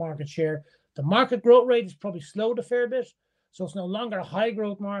high market share. The market growth rate is probably slowed a fair bit, so it's no longer a high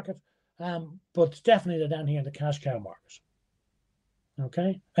growth market, but definitely they're down here in the cash cow market.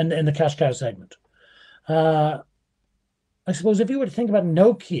 Okay, and in the cash cow segment. I suppose if you were to think about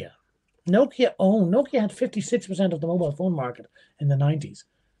Nokia had 56% of the mobile phone market in the 90s,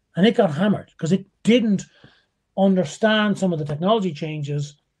 and it got hammered because it didn't understand some of the technology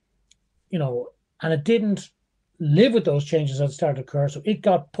changes, and it didn't live with those changes that started to occur. So it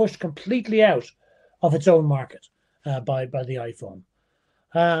got pushed completely out of its own market by the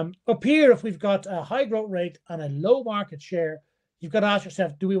iPhone. Up here, if we've got a high growth rate and a low market share, you've got to ask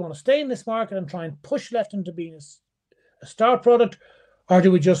yourself, do we want to stay in this market and try and push left into being a star product, or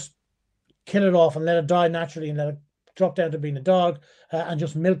do we just kill it off and let it die naturally and let it drop down to being a dog and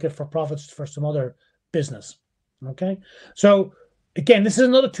just milk it for profits for some other business? Okay, so again, this is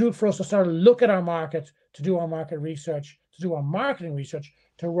another tool for us to start to look at our market, to do our market research, to do our marketing research,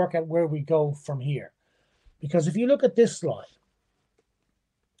 to work out where we go from here. Because if you look at this slide,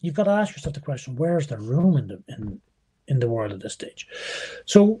 you've got to ask yourself the question, where's the room in the world at this stage?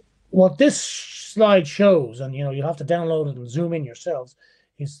 So what this slide shows, and you'll have to download it and zoom in yourselves,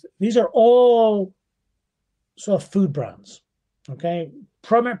 is these are all sort of food brands. Okay,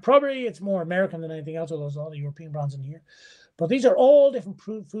 probably it's more American than anything else, although there's a lot of European brands in here. But these are all different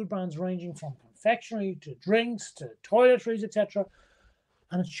food brands, ranging from confectionery to drinks to toiletries, etc.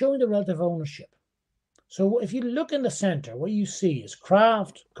 And it's showing the relative ownership. So if you look in the center, what you see is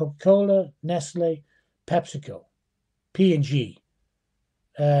Kraft, Coca-Cola, Nestle, PepsiCo, P&G.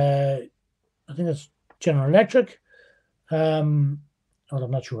 I think that's General Electric. I'm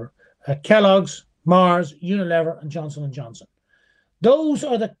not sure. Kellogg's, Mars, Unilever, and Johnson & Johnson. Those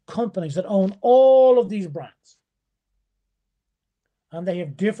are the companies that own all of these brands. And they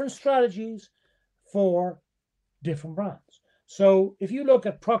have different strategies for different brands. So if you look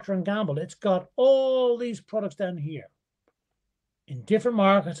at Procter & Gamble, it's got all these products down here in different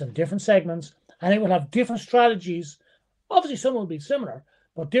markets and different segments, and it will have different strategies. Obviously, some will be similar,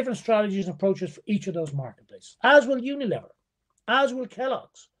 but different strategies and approaches for each of those marketplaces, as will Unilever, as will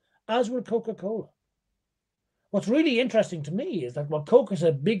Kellogg's, as will Coca-Cola. What's really interesting to me is that while Coke is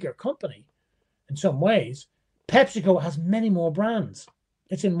a bigger company in some ways, PepsiCo has many more brands.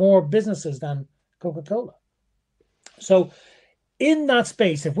 It's in more businesses than Coca-Cola. So in that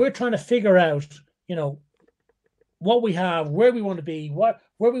space, if we're trying to figure out, what we have, where we want to be, where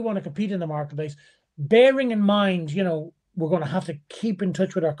we want to compete in the marketplace, bearing in mind, we're going to have to keep in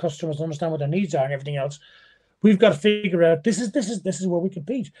touch with our customers, understand what their needs are and everything else. We've got to figure out this is where we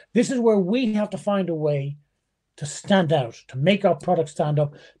compete. This is where we have to find a way to stand out, to make our product stand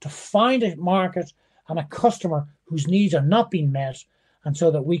up, to find a market and a customer whose needs are not being met, and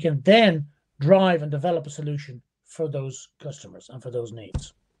so that we can then drive and develop a solution for those customers and for those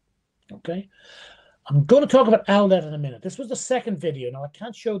needs. Okay, I'm going to talk about Owlet in a minute. This was the second video. Now I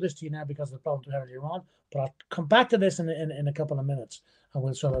can't show this to you now because of the problem earlier on, but I'll come back to this in a couple of minutes, and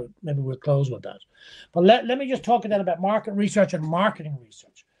we'll close with that. But let me just talk then about market research and marketing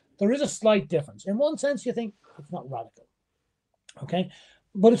research. There is a slight difference. In one sense, you think it's not radical, okay?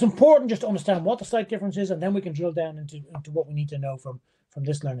 But it's important just to understand what the slight difference is, and then we can drill down into what we need to know from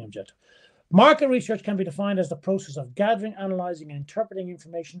this learning objective. Market research can be defined as the process of gathering, analyzing, and interpreting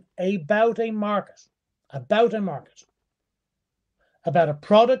information about a market, about a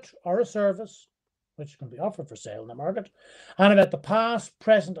product or a service, which is going to be offered for sale in the market, and about the past,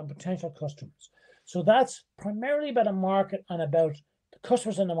 present, and potential customers. So that's primarily about a market and about the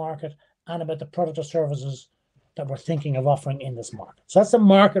customers in the market and about the product or services that we're thinking of offering in this market. So that's the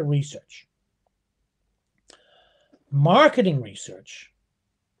market research. Marketing research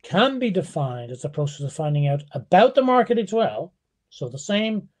can be defined as the process of finding out about the market as well. So the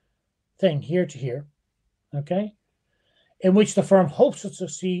same thing here to here, okay, in which the firm hopes to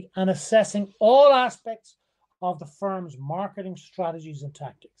succeed, and assessing all aspects of the firm's marketing strategies and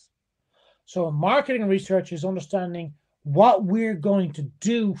tactics. So marketing research is understanding what we're going to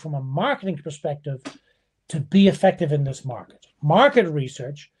do from a marketing perspective to be effective in this market. Market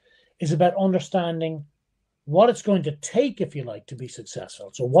research is about understanding what it's going to take, if you like, to be successful.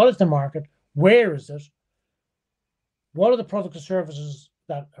 So what is the market? Where is it? What are the products and services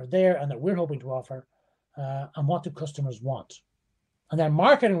that are there and that we're hoping to offer? And what do customers want? And then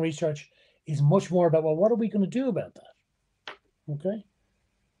marketing research is much more about, well, what are we going to do about that? Okay.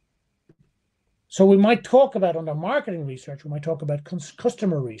 So we might talk about, under marketing research, we might talk about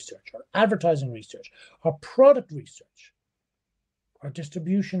customer research or advertising research or product research or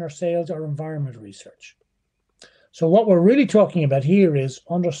distribution or sales or environment research. So what we're really talking about here is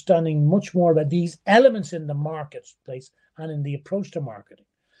understanding much more about these elements in the marketplace and in the approach to marketing.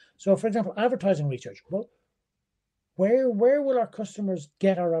 So, for example, advertising research. Well, where will our customers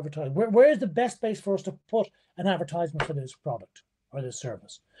get our advertising? Where is the best place for us to put an advertisement for this product or this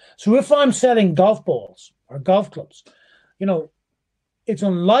service? So if I'm selling golf balls or golf clubs, it's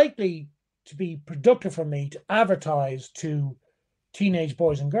unlikely to be productive for me to advertise to teenage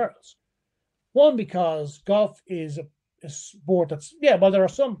boys and girls. One, because golf is a sport that's, well, there are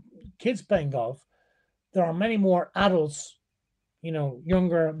some kids playing golf. There are many more adults,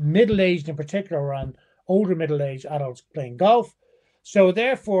 younger, middle-aged in particular, and older middle-aged adults playing golf. So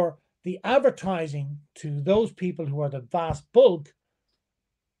therefore, the advertising to those people who are the vast bulk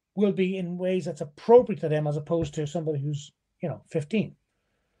will be in ways that's appropriate to them, as opposed to somebody who's, 15.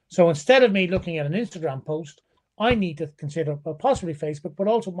 So instead of me looking at an Instagram post, I need to consider, well, possibly Facebook, but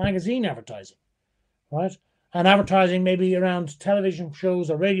also magazine advertising, right? And advertising maybe around television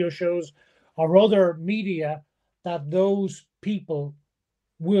shows or radio shows or other media that those people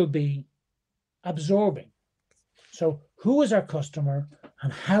will be absorbing. So who is our customer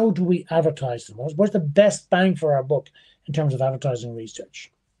and how do we advertise them? What's the best bang for our buck in terms of advertising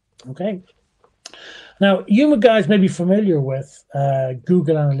research? Okay. Now, you guys may be familiar with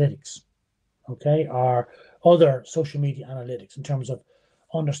Google Analytics, okay, or other social media analytics in terms of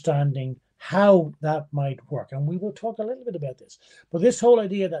understanding how that might work. And we will talk a little bit about this. But this whole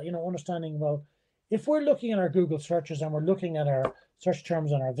idea that, understanding, well, if we're looking at our Google searches and we're looking at our search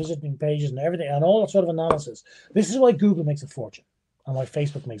terms and our visiting pages and everything and all that sort of analysis, this is why Google makes a fortune and why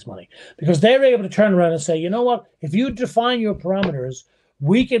Facebook makes money. Because they're able to turn around and say, you know what, if you define your parameters,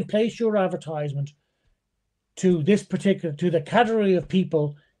 we can place your advertisement to the category of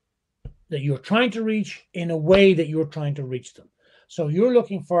people that you're trying to reach in a way that you're trying to reach them. So you're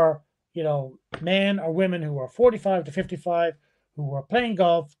looking for, men or women who are 45 to 55, who are playing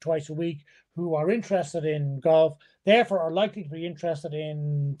golf twice a week, who are interested in golf, therefore are likely to be interested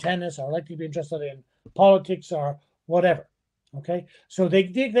in tennis, or likely to be interested in politics or whatever. Okay, so they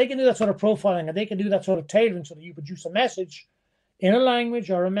can do that sort of profiling, and they can do that sort of tailoring so that you produce a message in a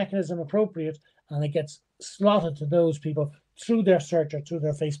language or a mechanism appropriate, and it gets slotted to those people through their search or through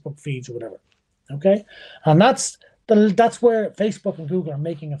their Facebook feeds or whatever. Okay, and that's where Facebook and Google are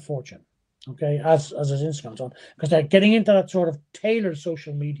making a fortune. Okay, as is Instagram, so on, because they're getting into that sort of tailored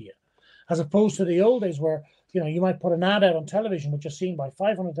social media, as opposed to the old days where you might put an ad out on television which is seen by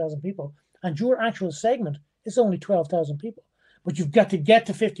 500,000 people, and your actual segment is only 12,000 people, but you've got to get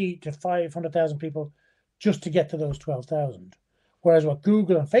to 50 to 500,000 people just to get to those 12,000. Whereas what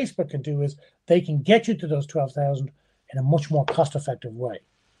Google and Facebook can do is they can get you to those 12,000 in a much more cost-effective way.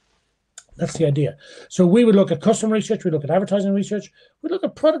 That's the idea. So we would look at customer research, we look at advertising research, we look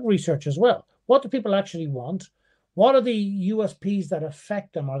at product research as well. What do people actually want? What are the USPs that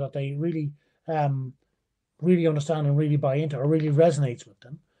affect them, or that they really understand and really buy into, or really resonates with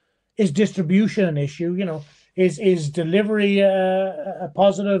them? Is distribution an issue? Is delivery a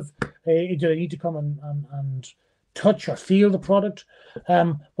positive? Do they need to come and touch or feel the product?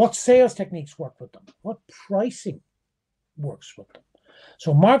 What sales techniques work with them? What pricing works with them?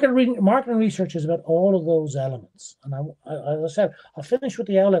 So marketing research is about all of those elements. And as I said, I'll finish with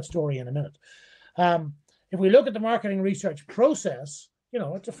the outlet story in a minute. If we look at the marketing research process,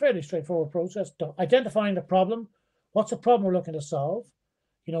 it's a fairly straightforward process. Identifying the problem. What's the problem we're looking to solve?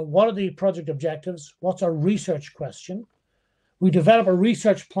 What are the project objectives? What's our research question? We develop a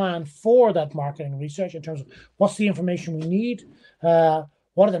research plan for that marketing research in terms of what's the information we need,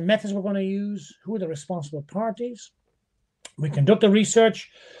 what are the methods we're going to use, who are the responsible parties. We conduct the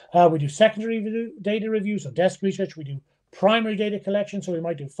research. We do secondary data reviews, so desk research. We do primary data collection, so we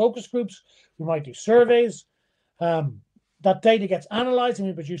might do focus groups. We might do surveys. That data gets analyzed and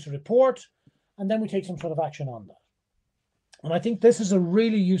we produce a report, and then we take some sort of action on that. And I think this is a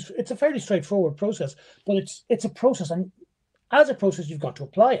really useful, it's a fairly straightforward process, but it's a process. And as a process, you've got to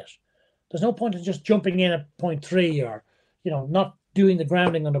apply it. There's no point in just jumping in at point 3 or, not doing the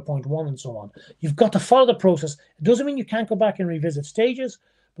grounding under point 1 and so on. You've got to follow the process. It doesn't mean you can't go back and revisit stages,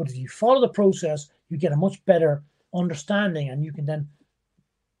 but if you follow the process, you get a much better understanding and you can then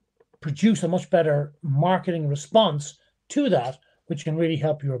produce a much better marketing response to that, which can really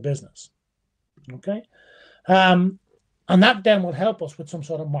help your business. Okay. And that then will help us with some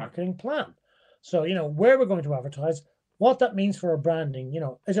sort of marketing plan. So, where we're going to advertise, what that means for our branding.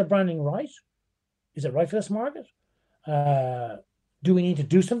 Is our branding right? Is it right for this market? Do we need to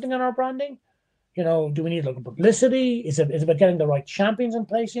do something on our branding? Do we need local publicity? Is it about getting the right champions in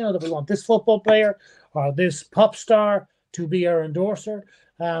place? That we want this football player or this pop star to be our endorser.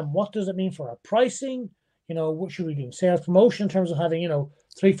 What does it mean for our pricing? What should we do? Sales promotion in terms of having,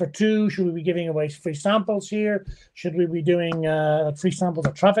 3 for 2. Should we be giving away free samples here? Should we be doing free samples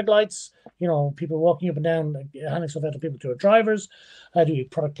of traffic lights? People walking up and down, handing stuff out to people, to our drivers. Do we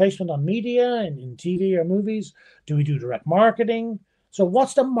product placement on media in TV or movies? Do we do direct marketing? So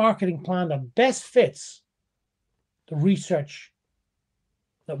what's the marketing plan that best fits the research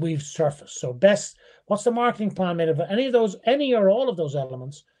that we've surfaced? So what's the marketing plan made of any or all of those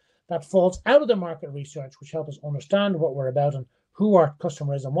elements that falls out of the market research, which help us understand what we're about and who our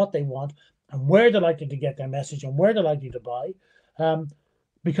customer is and what they want and where they're likely to get their message and where they're likely to buy.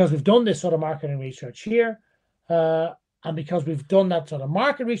 Because we've done this sort of marketing research here, and because we've done that sort of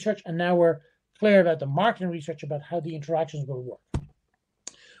market research, and now we're clear about the marketing research about how the interactions will work.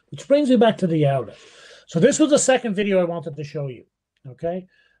 Which brings me back to the outlet. So this was the second video I wanted to show you, okay,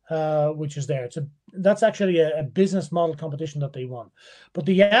 which is there. That's actually a business model competition that they won. But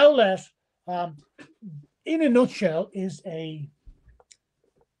the outlet, in a nutshell, it's a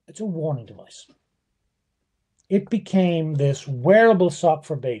warning device. It became this wearable sock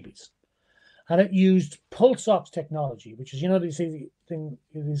for babies. And it used pulse ox technology, which is,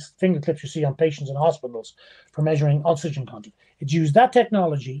 these finger clips you see on patients in hospitals for measuring oxygen content. It used that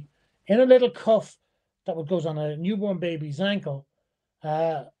technology in a little cuff that goes on a newborn baby's ankle,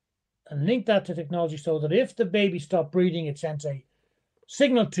 and link that to technology so that if the baby stopped breathing, it sends a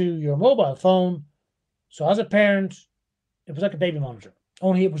signal to your mobile phone. So as a parent, it was like a baby monitor,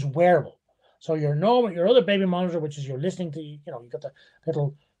 only it was wearable. So your other baby monitor, which is you're listening to, you've got the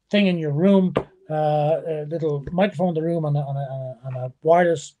little thing in your room, a little microphone in the room and a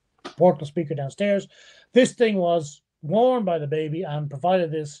wireless portable speaker downstairs. This thing was worn by the baby and provided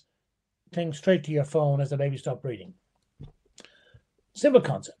this thing straight to your phone as the baby stopped breathing. Simple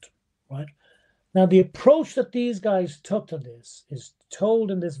concept, right? Now, the approach that these guys took to this is told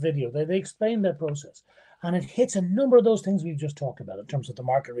in this video. They explain their process, and it hits a number of those things we've just talked about in terms of the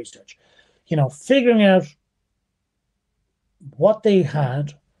market research. Figuring out what they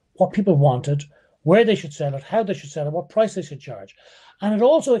had, what people wanted, where they should sell it, how they should sell it, what price they should charge. And it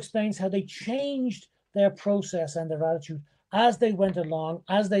also explains how they changed their process and their attitude as they went along,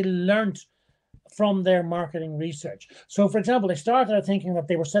 as they learned from their marketing research. So, for example, they started out thinking that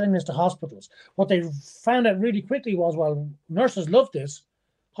they were selling this to hospitals. What they found out really quickly was, well, nurses loved this.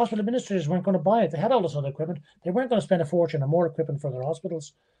 Hospital administrators weren't going to buy it. They had all this other equipment. They weren't going to spend a fortune on more equipment for their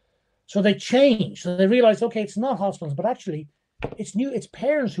hospitals. So they changed. So they realized, okay, it's not hospitals, but actually it's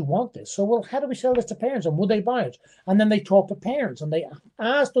parents who want this. So, well, how do we sell this to parents and would they buy it? And then they talked to parents and they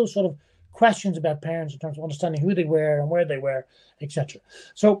asked those sort of questions about parents in terms of understanding who they were and where they were, etc.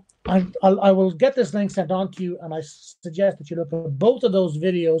 So I will get this link sent on to you, and I suggest that you look at both of those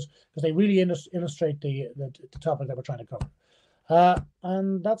videos because they really illustrate the topic that we're trying to cover.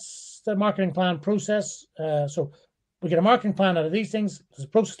 And that's the marketing plan process. So we get a marketing plan out of these things. There's a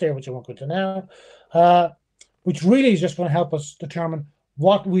process there, which I won't go to now, which really is just going to help us determine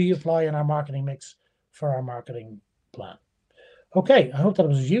what we apply in our marketing mix for our marketing plan. Okay, I hope that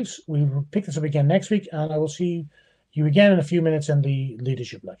was of use. We will pick this up again next week, and I will see you again in a few minutes in the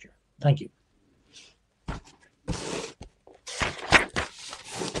leadership lecture. Thank you.